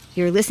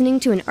You're listening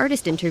to an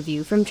artist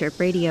interview from Chirp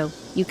Radio.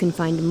 You can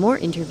find more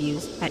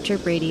interviews at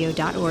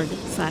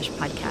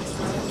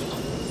chirpradio.org/podcasts.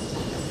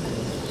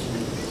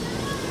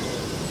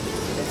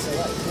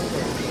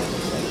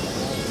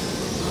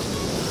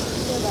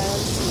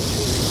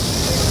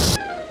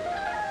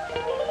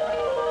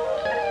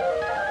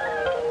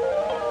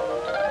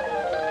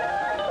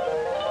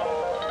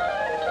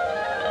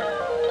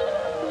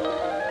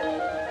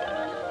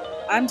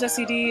 I'm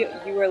Jessi D.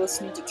 You are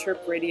listening to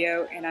Chirp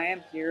Radio, and I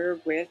am here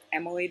with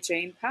Emily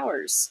Jane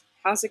Powers.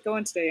 How's it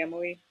going today,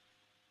 Emily?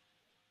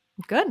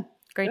 Good.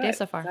 Great day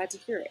so far. Glad to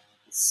hear it.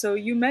 So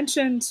you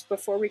mentioned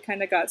before we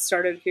kind of got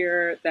started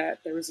here that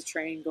there was a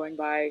train going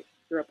by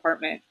your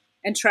apartment.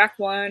 And track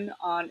 1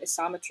 on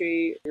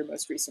Isometry, your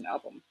most recent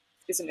album,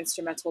 is an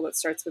instrumental that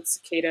starts with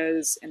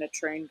cicadas and a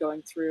train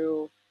going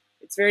through.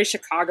 It's very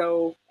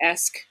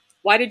Chicago-esque.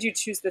 Why did you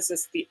choose this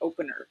as the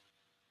opener?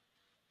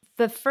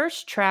 The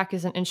first track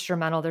is an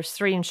instrumental. There's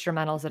 3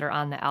 instrumentals that are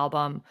on the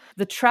album.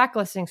 The track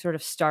listing sort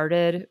of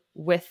started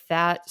with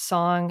that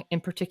song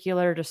in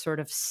particular to sort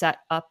of set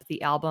up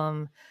the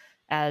album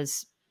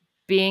as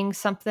being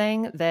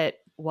something that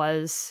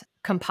was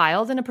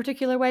compiled in a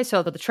particular way.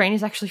 So the train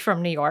is actually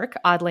from New York,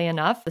 oddly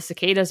enough. The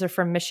cicadas are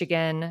from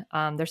Michigan.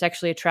 There's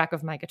actually a track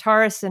of my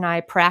guitarist and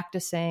I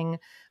practicing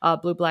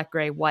Blue, Black,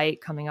 Gray,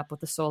 White, coming up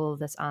with a solo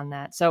that's on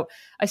that. So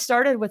I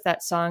started with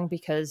that song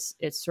because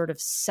it sort of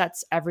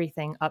sets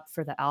everything up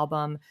for the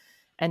album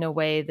in a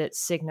way that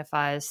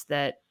signifies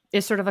that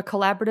it's sort of a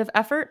collaborative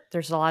effort.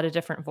 There's a lot of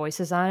different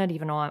voices on it,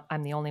 even though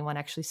I'm the only one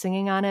actually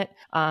singing on it.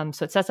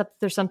 So it sets up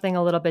there's something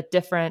a little bit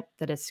different,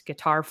 that it's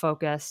guitar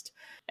focused.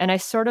 And I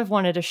sort of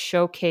wanted to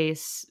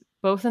showcase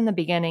both in the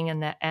beginning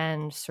and the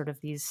end, sort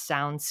of these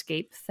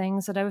soundscape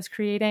things that I was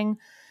creating.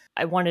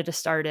 I wanted to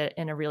start it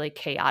in a really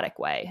chaotic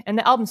way. And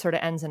the album sort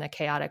of ends in a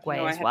chaotic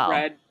way as well. I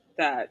had read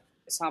that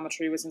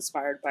Isometry was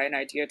inspired by an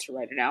idea to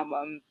write an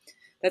album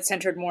that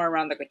centered more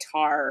around the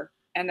guitar.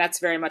 And that's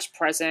very much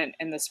present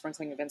in the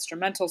sprinkling of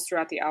instrumentals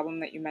throughout the album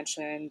that you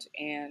mentioned.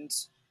 And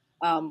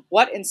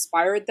what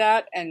inspired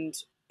that, and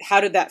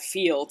how did that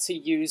feel to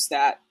use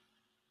that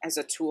as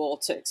a tool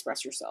to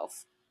express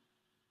yourself?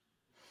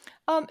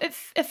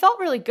 It felt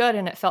really good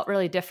and it felt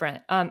really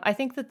different. I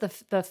think that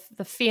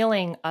the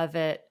feeling of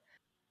it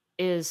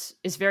is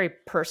very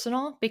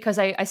personal, because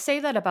I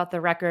say that about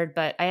the record,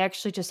 but I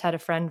actually just had a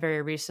friend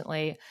very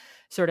recently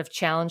sort of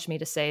challenge me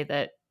to say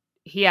that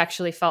he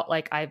actually felt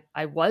like I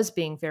was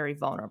being very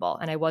vulnerable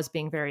and I was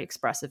being very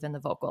expressive in the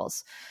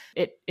vocals.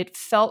 It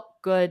felt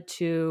good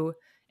to,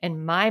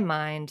 in my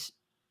mind,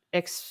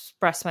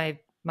 express my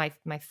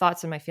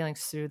thoughts and my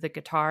feelings through the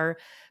guitar.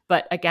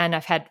 But again,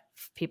 I've had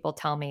people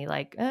tell me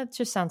like, it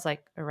just sounds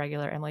like a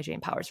regular Emily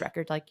Jane Powers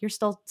record. Like, you're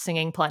still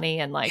singing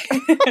plenty and like,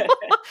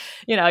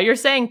 you're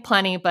saying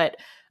plenty, but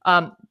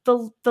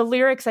the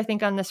lyrics I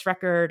think on this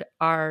record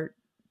are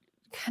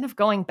kind of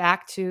going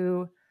back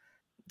to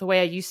the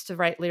way I used to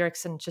write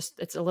lyrics, and just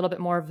it's a little bit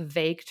more of a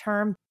vague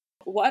term.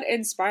 What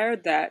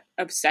inspired that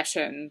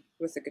obsession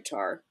with the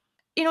guitar?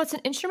 It's an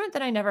instrument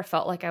that I never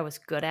felt like I was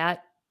good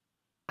at.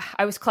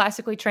 I was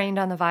classically trained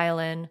on the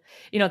violin.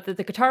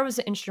 The guitar was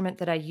the instrument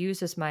that I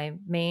use as my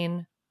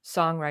main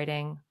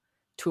songwriting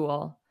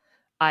tool.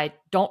 I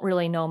don't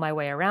really know my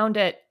way around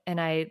it,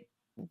 and I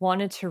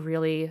wanted to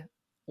really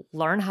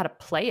learn how to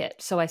play it.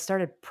 So I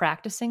started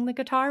practicing the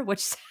guitar,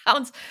 which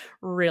sounds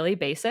really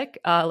basic,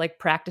 like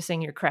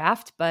practicing your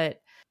craft.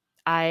 But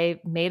I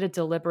made a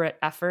deliberate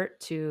effort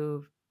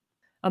to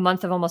a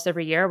month of almost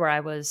every year where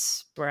I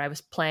was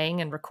playing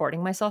and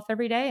recording myself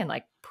every day and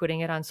like putting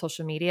it on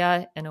social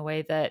media in a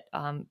way that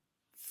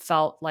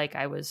felt like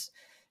I was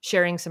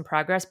sharing some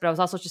progress, but I was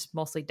also just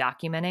mostly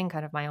documenting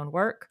kind of my own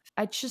work.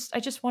 I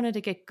just wanted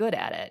to get good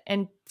at it.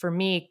 And for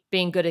me,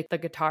 being good at the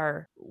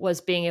guitar was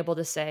being able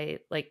to say,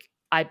 like,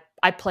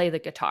 I play the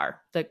guitar.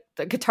 The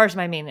guitar's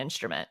my main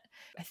instrument.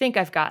 I think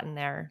I've gotten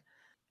there.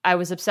 I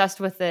was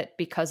obsessed with it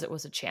because it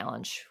was a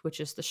challenge,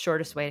 which is the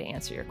shortest way to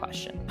answer your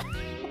question.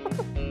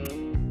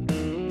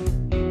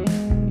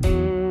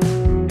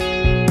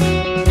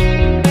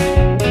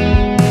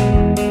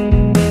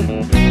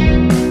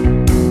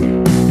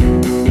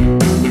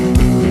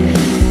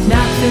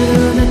 Knock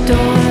through the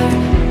door,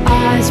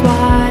 eyes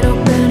wide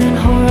open in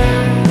horror.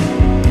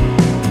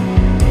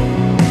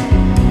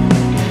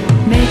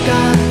 Make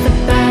up the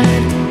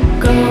bed,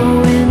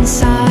 go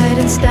inside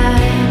instead.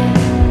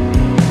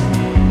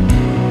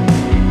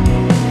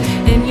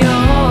 In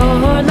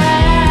your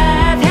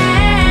left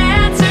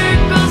hand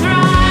circles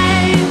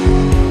right.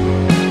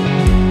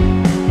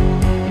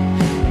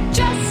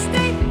 Just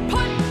stay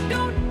put,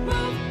 don't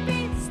move,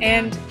 be still.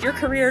 And your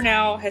career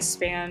now has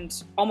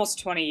spanned almost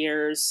 20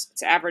 years.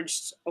 It's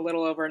averaged a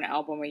little over an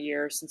album a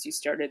year since you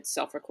started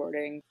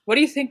self-recording. What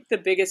do you think the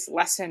biggest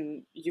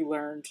lesson you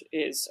learned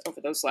is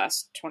over those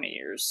last 20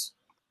 years?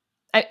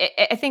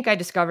 I think I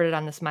discovered it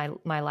on this my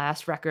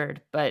last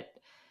record, but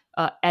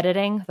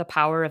editing, the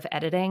power of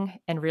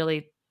editing, and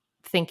really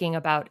thinking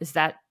about, is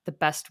that the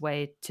best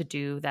way to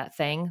do that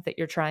thing that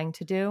you're trying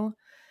to do?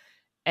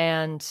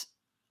 And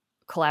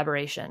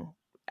collaboration.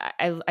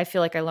 I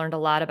feel like I learned a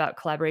lot about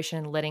collaboration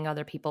and letting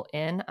other people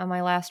in on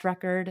my last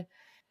record.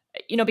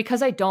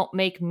 Because I don't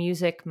make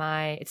music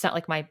it's not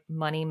like my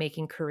money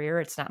making career.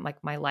 It's not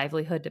like my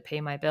livelihood to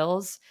pay my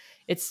bills.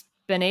 It's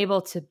been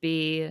able to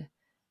be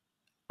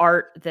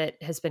art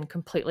that has been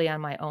completely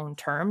on my own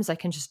terms. I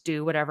can just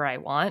do whatever I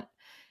want.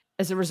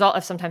 As a result,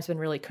 I've sometimes been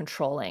really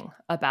controlling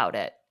about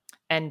it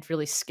and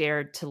really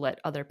scared to let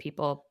other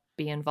people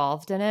be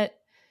involved in it.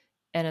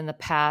 And in the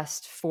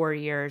past 4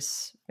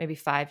 years, maybe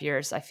 5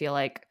 years, I feel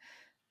like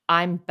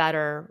I'm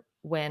better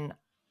when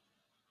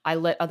I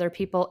let other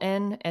people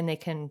in and they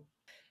can,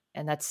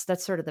 and that's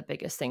sort of the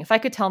biggest thing. If I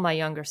could tell my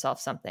younger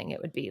self something,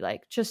 it would be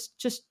like, just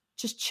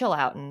chill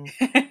out and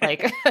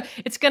like,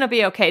 it's going to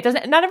be okay.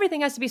 Not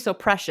everything has to be so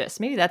precious.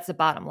 Maybe that's the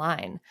bottom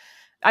line.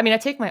 I mean, I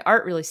take my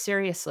art really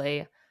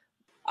seriously.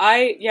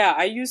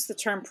 I use the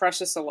term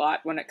precious a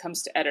lot when it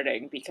comes to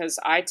editing because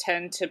I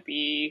tend to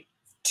be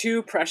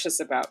too precious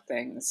about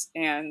things.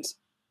 And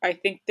I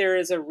think there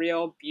is a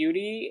real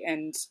beauty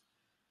and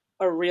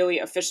a really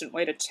efficient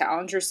way to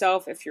challenge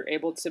yourself if you're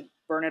able to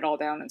burn it all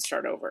down and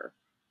start over.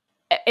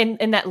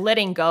 And that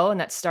letting go and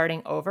that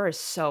starting over is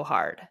so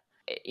hard.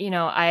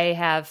 I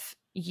have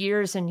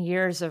years and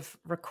years of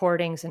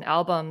recordings and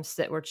albums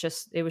that it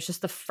was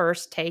just the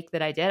first take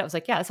that I did. I was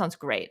like, yeah, that sounds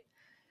great.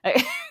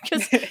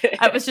 Because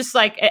I was just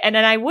like, and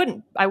then I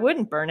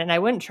wouldn't burn it and I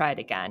wouldn't try it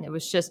again. It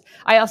was just,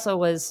 I also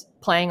was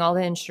playing all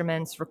the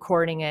instruments,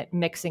 recording it,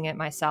 mixing it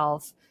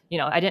myself.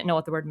 I didn't know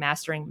what the word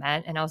mastering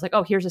meant. And I was like,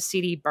 oh, here's a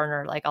CD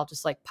burner. Like, I'll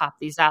just like pop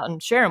these out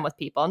and share them with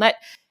people.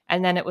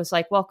 And then it was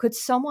like, well, could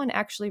someone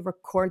actually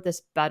record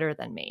this better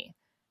than me?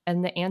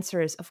 And the answer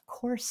is, of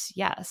course,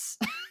 yes.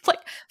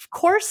 Like, of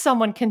course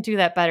someone can do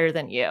that better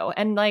than you.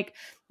 And like,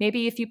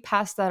 maybe if you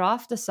pass that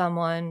off to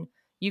someone,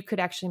 you could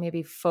actually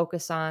maybe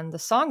focus on the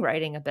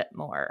songwriting a bit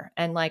more.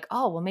 And like,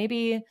 oh, well,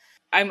 maybe.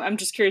 I'm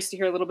just curious to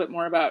hear a little bit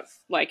more about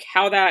like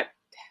how that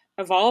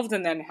evolved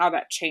and then how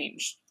that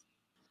changed.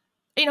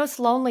 It's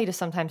lonely to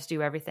sometimes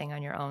do everything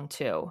on your own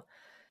too.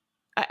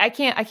 I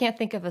can't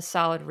think of a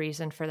solid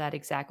reason for that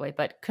exactly,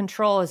 but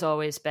control has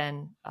always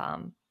been a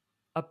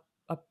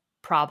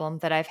problem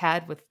that I've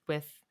had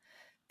with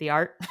the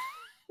art.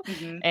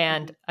 Mm-hmm.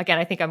 And again,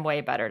 I think I'm way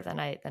better than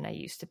I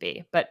used to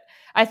be. But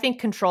I think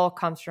control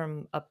comes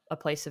from a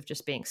place of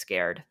just being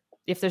scared.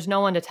 If there's no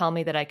one to tell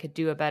me that I could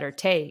do a better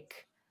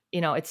take,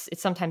 it's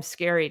sometimes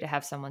scary to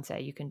have someone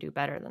say you can do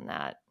better than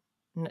that.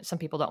 And some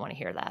people don't want to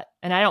hear that,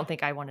 and I don't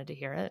think I wanted to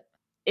hear it.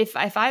 If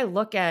I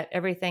look at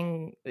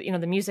everything,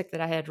 the music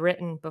that I had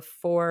written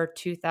before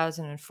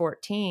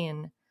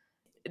 2014,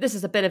 this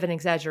is a bit of an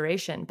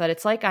exaggeration, but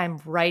it's like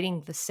I'm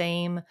writing the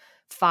same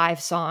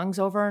 5 songs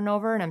over and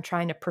over, and I'm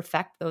trying to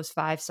perfect those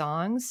 5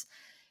 songs.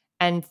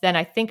 And then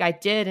I think I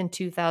did in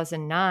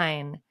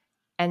 2009.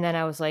 And then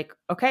I was like,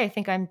 okay, I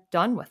think I'm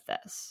done with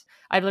this.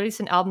 I released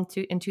an album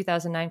in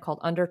 2009 called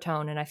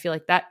Undertone. And I feel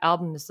like that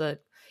album is the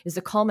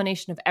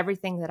culmination of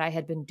everything that I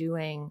had been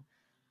doing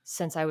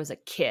since I was a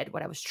kid,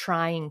 what I was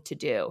trying to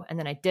do. And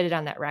then I did it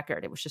on that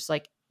record. It was just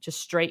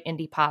straight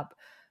indie pop,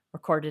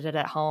 recorded it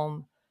at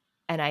home.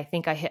 And I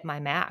think I hit my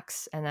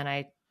max. And then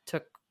I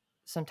took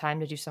some time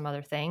to do some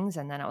other things.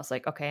 And then I was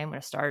like, okay, I'm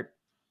going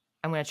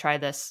to try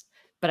this,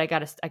 but I got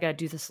to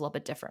do this a little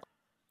bit different.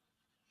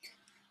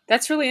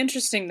 That's really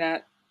interesting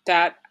that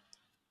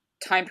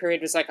time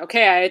period was like,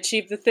 okay, I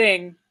achieved the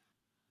thing.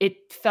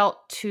 It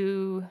felt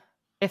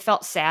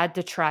sad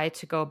to try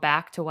to go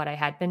back to what I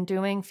had been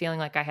doing, feeling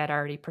like I had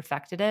already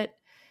perfected it.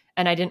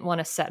 And I didn't want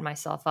to set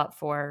myself up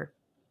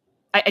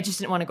I just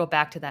didn't want to go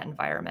back to that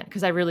environment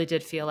because I really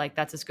did feel like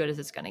that's as good as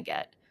it's going to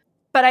get.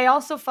 But I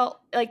also felt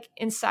like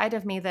inside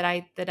of me that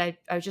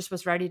I just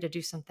was ready to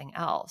do something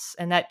else.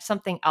 And that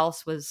something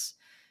else was,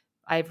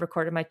 I've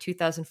recorded my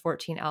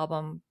 2014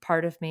 album,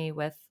 Part of Me,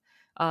 with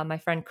my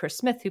friend Chris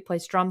Smith, who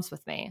plays drums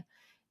with me.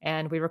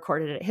 And we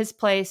recorded it at his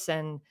place.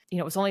 And,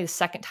 it was only the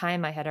second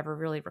time I had ever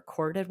really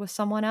recorded with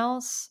someone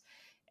else.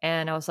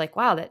 And I was like,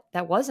 wow,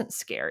 that wasn't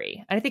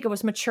scary. And I think it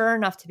was mature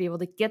enough to be able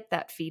to get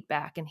that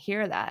feedback and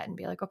hear that and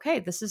be like, okay,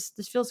 this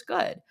feels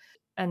good.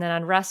 And then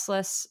on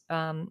Restless,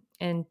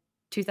 in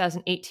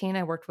 2018,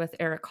 I worked with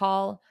Eric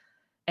Hall,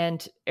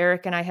 and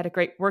Eric and I had a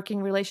great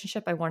working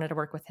relationship. I wanted to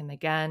work with him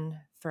again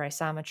for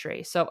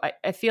Isometry. So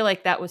I feel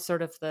like that was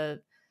sort of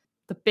the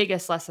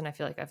biggest lesson I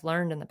feel like I've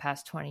learned in the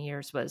past 20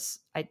 years was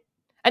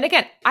and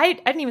again, I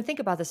didn't even think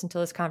about this until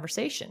this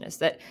conversation, is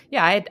that,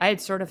 yeah, I had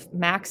sort of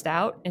maxed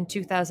out in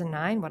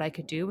 2009 what I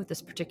could do with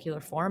this particular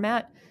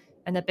format.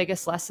 And the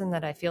biggest lesson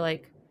that I feel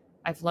like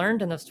I've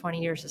learned in those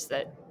 20 years is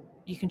that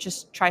you can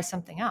just try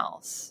something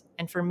else.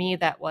 And for me,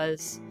 that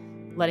was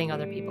letting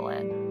other people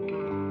in.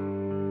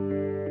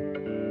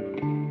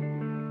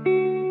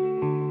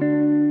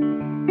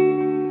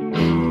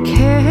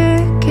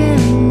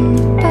 Kicking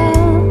the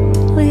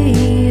belly,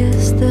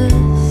 is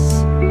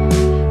this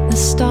the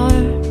start?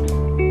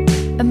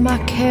 Am I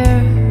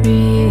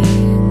carrying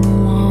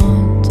a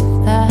want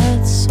of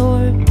that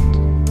sort?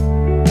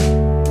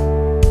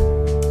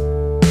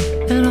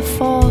 And I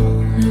fall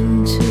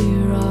into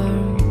your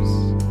arms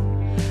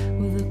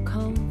with a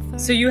comfort.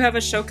 So you have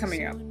a show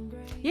coming up.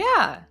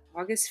 Yeah.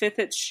 August 5th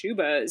at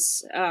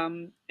Shuba's.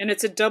 And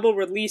it's a double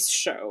release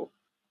show.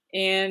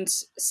 And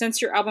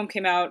since your album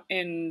came out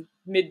in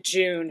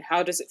mid-June,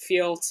 how does it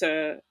feel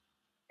to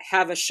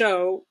have a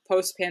show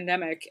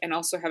post-pandemic and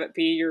also have it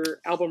be your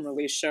album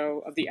release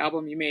show of the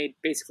album you made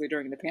basically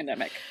during the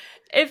pandemic?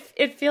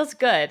 It feels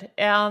good.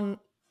 I'm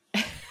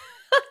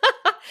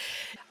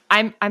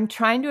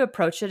trying to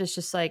approach it as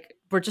just like,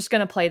 we're just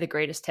going to play the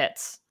greatest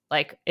hits.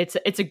 Like it's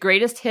a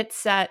greatest hit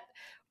set.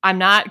 I'm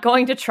not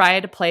going to try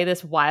to play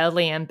this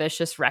wildly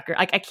ambitious record.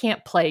 Like I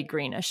can't play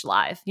Greenish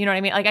live. You know what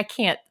I mean? Like I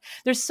can't,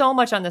 there's so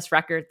much on this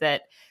record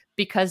that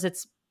because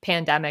it's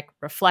pandemic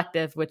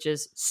reflective, which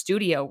is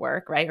studio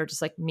work, right? Or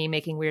just like me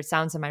making weird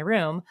sounds in my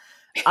room.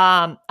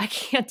 I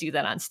can't do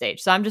that on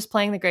stage. So I'm just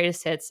playing the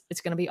greatest hits. It's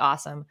going to be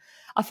awesome.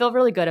 I feel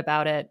really good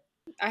about it.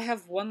 I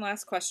have one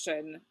last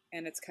question,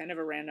 and it's kind of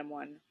a random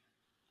one.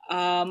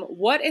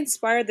 What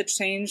inspired the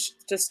change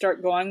to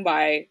start going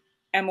by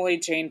Emily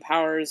Jane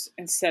Powers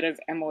instead of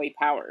Emily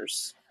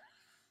Powers?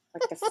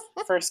 Like the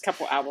first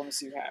couple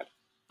albums you had.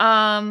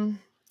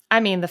 I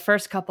mean, the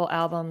first couple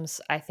albums,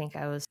 I think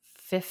I was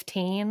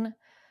 15,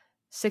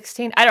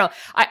 16. I don't know.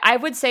 I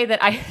would say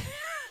that I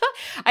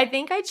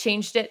think I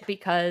changed it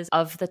because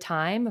of the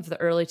time of the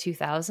early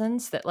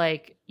 2000s that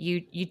like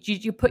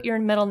you put your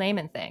middle name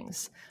in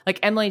things. Like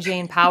Emily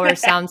Jane Powers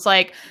sounds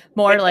like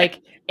more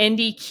like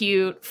indie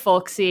cute,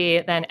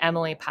 folksy than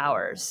Emily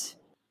Powers.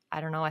 I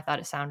don't know. I thought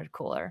it sounded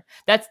cooler.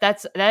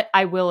 That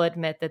I will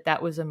admit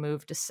that was a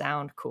move to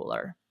sound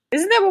cooler.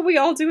 Isn't that what we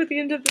all do at the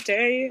end of the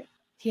day?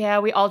 Yeah,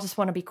 we all just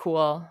want to be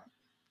cool.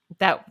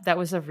 That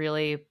was a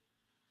really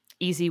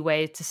easy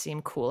way to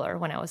seem cooler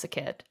when I was a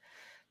kid.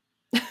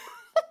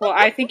 Well,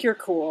 I think you're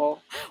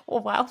cool.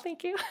 Well, wow,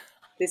 thank you.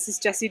 This is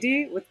Jessi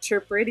D with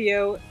Chirp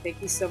Radio.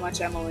 Thank you so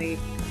much, Emily.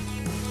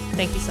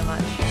 Thank you so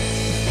much.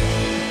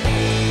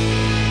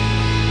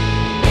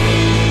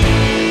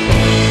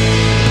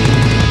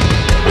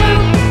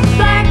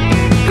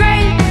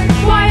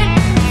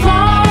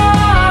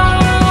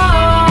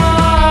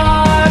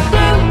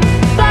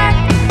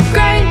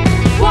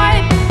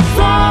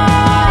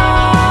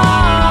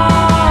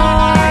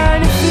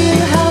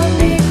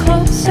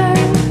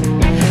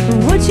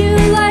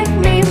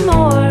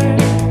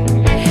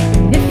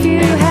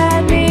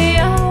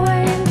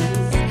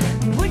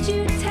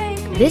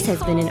 This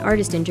has been an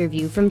artist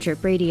interview from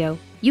Chirp Radio.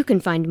 You can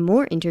find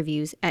more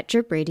interviews at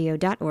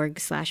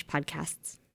chirpradio.org/podcasts.